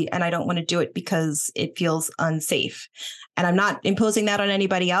opportunity and I don't want to do it because it feels unsafe. And I'm not imposing that on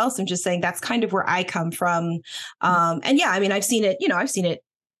anybody else. I'm just saying that's kind of where I come from. And yeah, I mean, I've seen it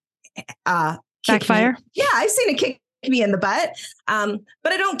Backfire. Yeah, I've seen it kick me in the butt.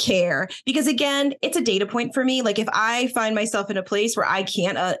 But I don't care, because again, it's a data point for me. Like if I find myself in a place where I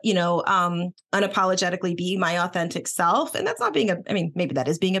can't, unapologetically be my authentic self, and that's not being, maybe that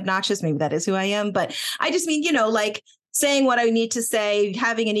is being obnoxious. Maybe that is who I am, but I just mean, like saying what I need to say,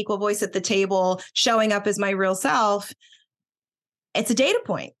 having an equal voice at the table, showing up as my real self. It's a data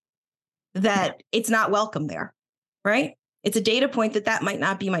point that it's not welcome there, right? It's a data point that might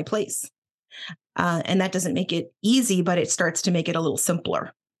not be my place. And that doesn't make it easy, but it starts to make it a little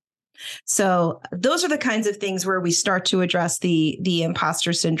simpler. So those are the kinds of things where we start to address the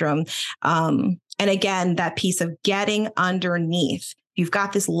imposter syndrome. And again, that piece of getting underneath. You've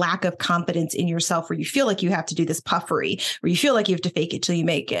got this lack of confidence in yourself where you feel like you have to do this puffery, where you feel like you have to fake it till you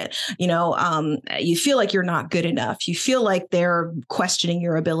make it. You feel like you're not good enough. You feel like they're questioning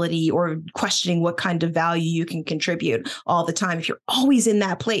your ability or questioning what kind of value you can contribute all the time. If you're always in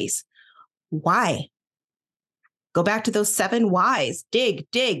that place, why? Go back to those 7 whys. Dig,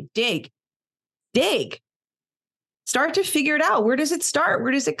 dig, dig, dig. Start to figure it out. Where does it start?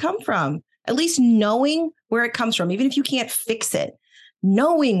 Where does it come from? At least knowing where it comes from, even if you can't fix it,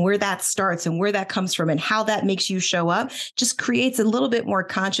 knowing where that starts and where that comes from and how that makes you show up just creates a little bit more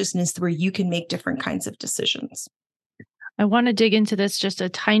consciousness where you can make different kinds of decisions. I want to dig into this just a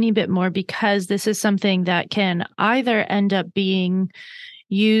tiny bit more, because this is something that can either end up being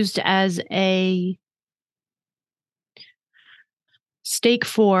used as a stake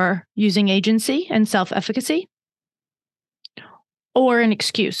for using agency and self-efficacy, or an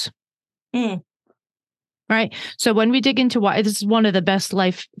excuse. Right? So when we dig into why, this is one of the best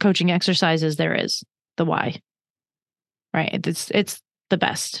life coaching exercises there is, the why. Right? It's the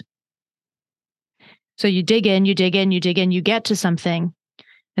best. So you dig in, you get to something,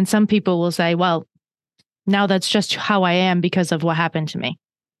 and some people will say, well, now that's just how I am because of what happened to me.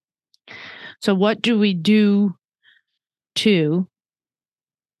 So what do we do to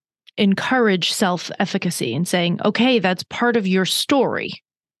encourage self-efficacy and saying, okay, that's part of your story,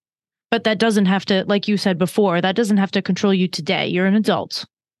 but that doesn't have to, like you said before, that doesn't have to control you today. You're an adult.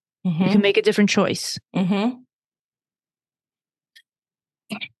 Mm-hmm. You can make a different choice. Mm-hmm.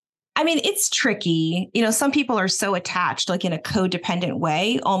 I mean, it's tricky. Some people are so attached, like in a codependent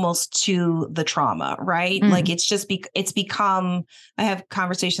way, almost to the trauma, right? Like it's just, it's become, I have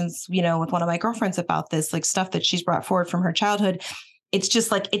conversations, with one of my girlfriends about this, like stuff that she's brought forward from her childhood. It's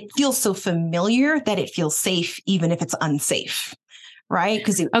just like, it feels so familiar that it feels safe, even if it's unsafe. Right?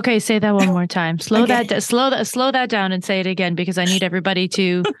 Okay, say that one more time. Slow that down and say it again, because I need everybody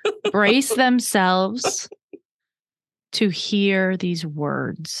to brace themselves to hear these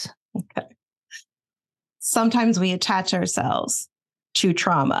words. Okay. Sometimes we attach ourselves to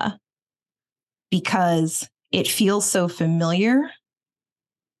trauma because it feels so familiar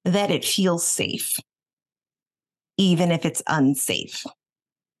that it feels safe, even if it's unsafe.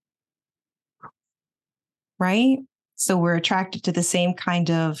 Right? So we're attracted to the same kind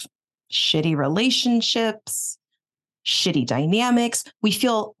of shitty relationships, shitty dynamics. We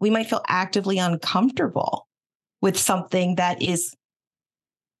might feel actively uncomfortable with something that is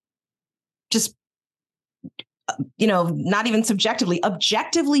just, not even subjectively,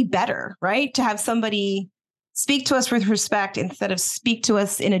 objectively better, right? To have somebody speak to us with respect instead of speak to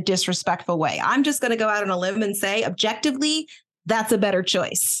us in a disrespectful way. I'm just going to go out on a limb and say, objectively, that's a better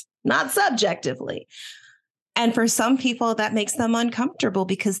choice, not subjectively. And for some people, that makes them uncomfortable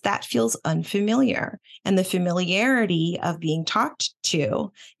because that feels unfamiliar. And the familiarity of being talked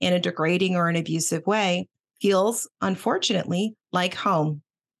to in a degrading or an abusive way feels, unfortunately, like home.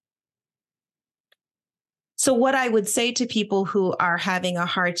 So what I would say to people who are having a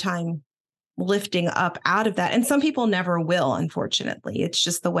hard time lifting up out of that, and some people never will, unfortunately, it's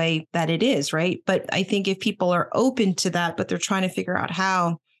just the way that it is, right? But I think if people are open to that, but they're trying to figure out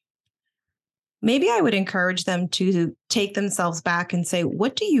how, maybe I would encourage them to take themselves back and say,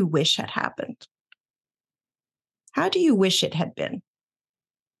 what do you wish had happened? How do you wish it had been?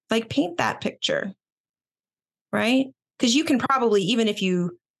 Like, paint that picture, right? Because you can probably, even if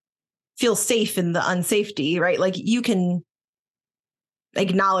you feel safe in the unsafety, right? Like, you can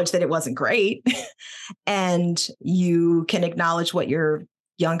acknowledge that it wasn't great and you can acknowledge what your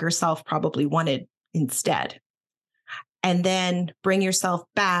younger self probably wanted instead. And then bring yourself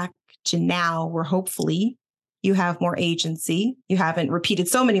back to now, where hopefully you have more agency. You haven't repeated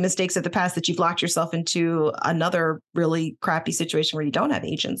so many mistakes of the past that you've locked yourself into another really crappy situation where you don't have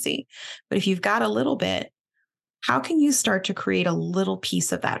agency. But if you've got a little bit, how can you start to create a little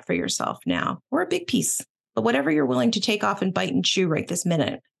piece of that for yourself now, or a big piece, but whatever you're willing to take off and bite and chew right this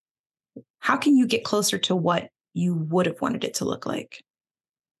minute? How can you get closer to what you would have wanted it to look like?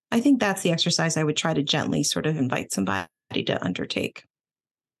 I think that's the exercise I would try to gently sort of invite somebody to undertake.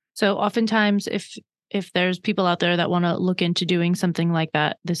 So oftentimes, if there's people out there that want to look into doing something like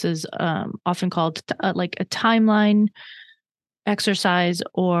that, this is often called like a timeline exercise,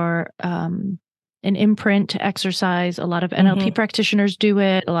 or an imprint exercise. A lot of NLP practitioners do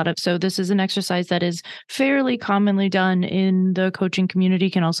it. So this is an exercise that is fairly commonly done in the coaching community,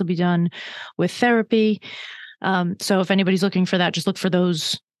 can also be done with therapy. So if anybody's looking for that, just look for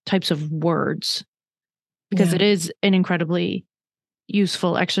those types of words, because it is an incredibly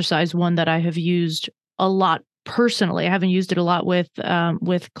useful exercise, one that I have used a lot personally. I haven't used it a lot with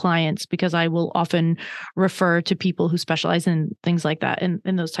clients, because I will often refer to people who specialize in things like that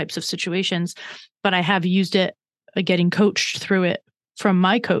in those types of situations. But I have used it, getting coached through it from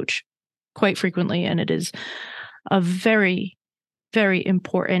my coach quite frequently. And it is a very, very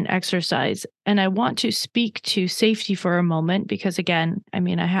important exercise. And I want to speak to safety for a moment, because again, I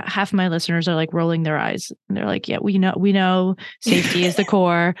mean, half my listeners are like rolling their eyes and they're like, yeah, we know safety is the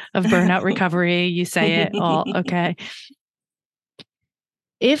core of burnout recovery. You say it all. Okay.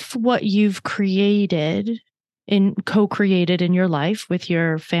 If what you've co-created in your life with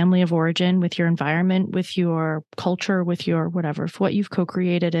your family of origin, with your environment, with your culture, with your whatever, if what you've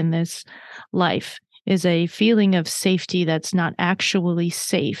co-created in this life is a feeling of safety that's not actually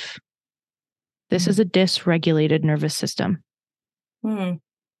safe, this is a dysregulated nervous system.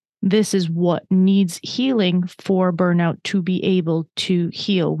 This is what needs healing for burnout to be able to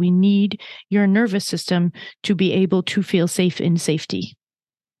heal. We need your nervous system to be able to feel safe in safety.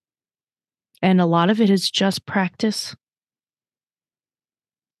 And a lot of it is just practice.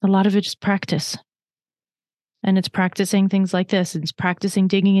 A lot of it is practice. And it's practicing things like this. It's practicing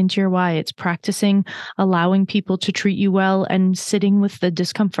digging into your why. It's practicing allowing people to treat you well and sitting with the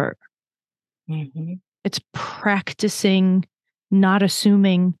discomfort. It's practicing not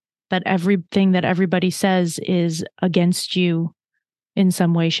assuming that everything that everybody says is against you in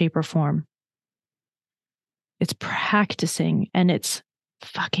some way, shape, or form. It's practicing, and it's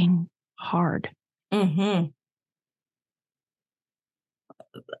fucking hard. To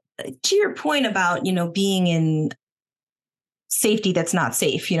your point about, being in safety that's not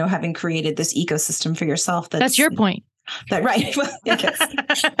safe, having created this ecosystem for yourself. That's your point. That right. Well, I guess.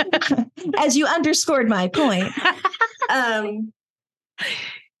 As you underscored my point.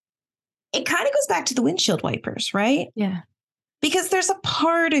 It kind of goes back to the windshield wipers, right? Yeah. Because there's a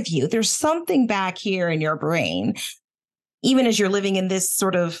part of you, there's something back here in your brain, even as you're living in this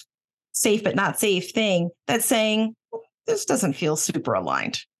sort of safe but not safe thing, that's saying, this doesn't feel super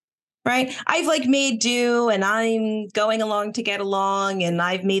aligned. Right. I've made do, and I'm going along to get along, and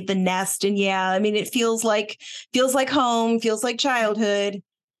I've made the nest. And it feels like home, feels like childhood.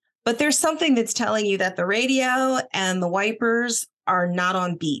 But there's something that's telling you that the radio and the wipers are not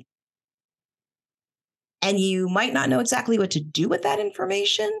on beat. And you might not know exactly what to do with that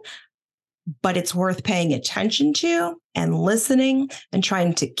information, but it's worth paying attention to and listening and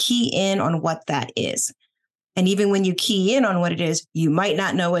trying to key in on what that is. And even when you key in on what it is, you might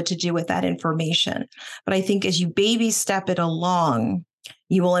not know what to do with that information. But I think as you baby step it along,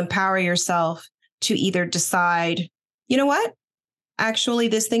 you will empower yourself to either decide, you know what, actually,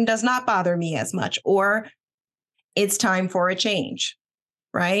 this thing does not bother me as much, or it's time for a change,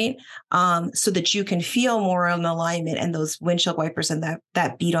 right? So that you can feel more in alignment, and those windshield wipers and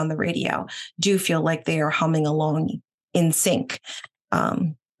that beat on the radio do feel like they are humming along in sync.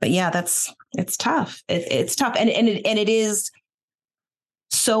 But yeah, it's tough. It's tough. And it is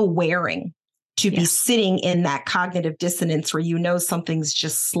so wearing to be sitting in that cognitive dissonance where something's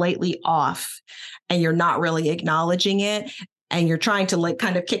just slightly off and you're not really acknowledging it, and you're trying to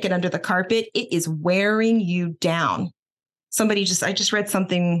kind of kick it under the carpet. It is wearing you down. I just read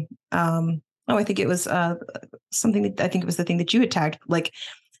something. I think it was something that I think it was the thing that you had tagged.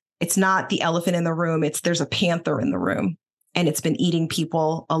 It's not the elephant in the room. There's a panther in the room. and it's been eating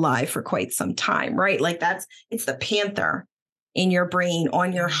people alive for quite some time, right? Like it's the panther in your brain,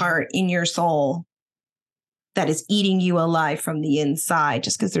 on your heart, in your soul that is eating you alive from the inside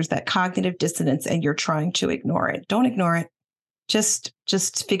just because there's that cognitive dissonance and you're trying to ignore it. Don't ignore it. Just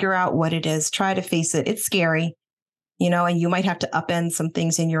figure out what it is. Try to face it. It's scary, and you might have to upend some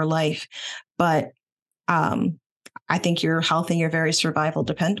things in your life, but I think your health and your very survival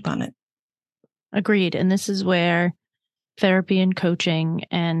depend upon it. Agreed. And this is where therapy and coaching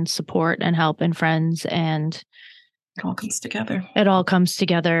and support and help and friends and it all comes together. It all comes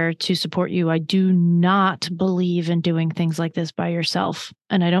together to support you. I do not believe in doing things like this by yourself.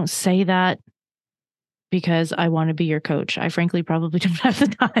 And I don't say that because I want to be your coach. I frankly probably don't have the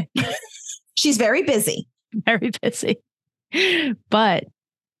time. She's very busy. Very busy. But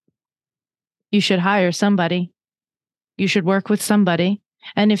you should hire somebody. You should work with somebody.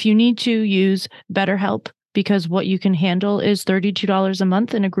 And if you need to use BetterHelp because what you can handle is $32 a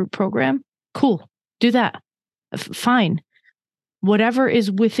month in a group program, cool. Do that. Fine. Whatever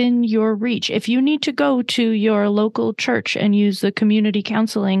is within your reach. If you need to go to your local church and use the community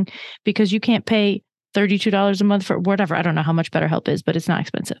counseling because you can't pay $32 a month for whatever, I don't know how much BetterHelp is, but it's not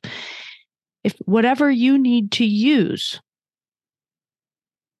expensive. If whatever you need to use,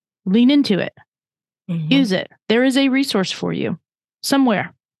 lean into it. Mm-hmm. Use it. There is a resource for you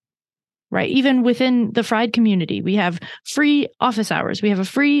somewhere, right? Even within the Fried community, we have free office hours. We have a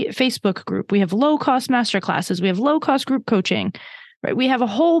free Facebook group. We have low-cost masterclasses. We have low-cost group coaching, right? We have a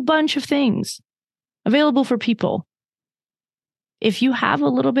whole bunch of things available for people. If you have a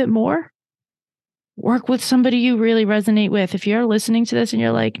little bit more, work with somebody you really resonate with. If you're listening to this and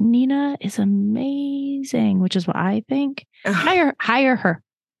you're like, Nina is amazing, which is what I think, hire her.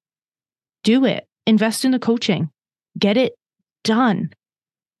 Do it. Invest in the coaching. Get it done.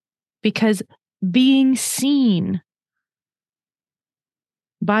 Because being seen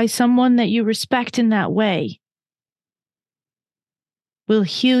by someone that you respect in that way will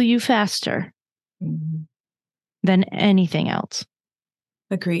heal you faster than anything else.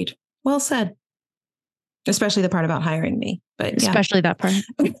 Agreed. Well said. Especially the part about hiring me. But especially that part.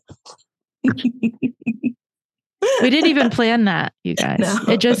 We didn't even plan that, you guys. No.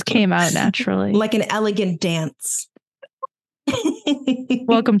 It just came out naturally. Like an elegant dance.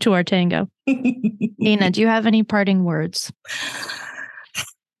 Welcome to our tango. Nina, do you have any parting words?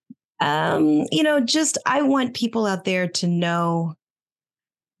 I want people out there to know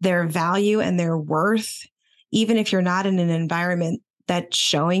their value and their worth, even if you're not in an environment that's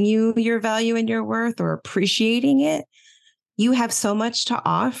showing you your value and your worth or appreciating it. You have so much to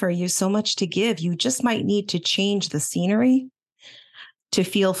offer. You have so much to give. You just might need to change the scenery to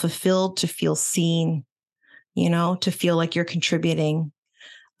feel fulfilled, to feel seen, to feel like you're contributing.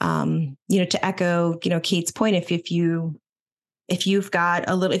 To echo, Kate's point, if you've got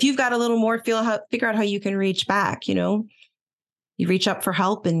a little more, figure out how you can reach back. You reach up for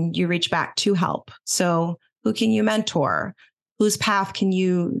help and you reach back to help. So who can you mentor? Whose path can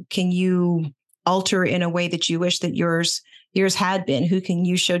you alter in a way that you wish that yours had been? Who can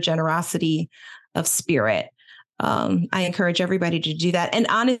you show generosity of spirit? I encourage everybody to do that. And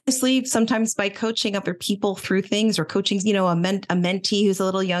honestly, sometimes by coaching other people through things or coaching, a mentee who's a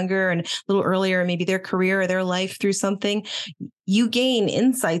little younger and a little earlier, maybe their career or their life through something, you gain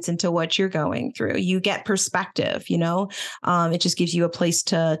insights into what you're going through. You get perspective, it just gives you a place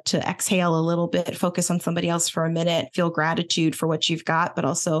to exhale a little bit, focus on somebody else for a minute, feel gratitude for what you've got, but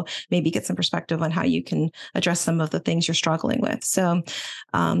also maybe get some perspective on how you can address some of the things you're struggling with. So,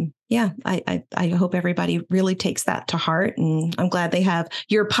 I hope everybody really takes that to heart. And I'm glad they have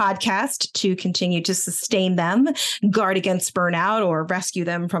your podcast to continue to sustain them, guard against burnout, or rescue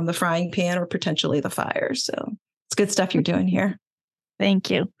them from the frying pan or potentially the fire. So it's good stuff you're doing here.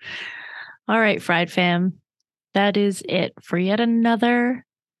 Thank you. All right, Fried fam. That is it for yet another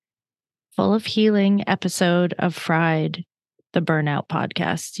full of healing episode of Fried, the Burnout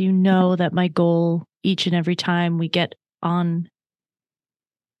Podcast. You know that my goal each and every time we get on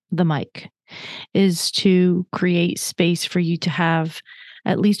the mic is to create space for you to have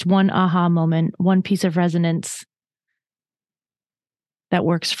at least one aha moment, one piece of resonance that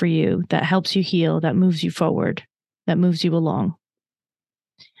works for you, that helps you heal, that moves you forward, that moves you along.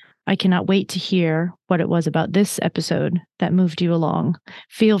 I cannot wait to hear what it was about this episode that moved you along.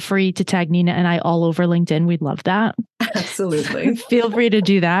 Feel free to tag Nina and I all over LinkedIn. We'd love that. Absolutely. Feel free to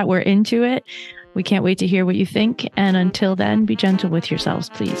do that. We're into it. We can't wait to hear what you think. And until then, be gentle with yourselves,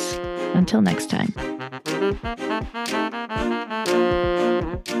 please. Until next time.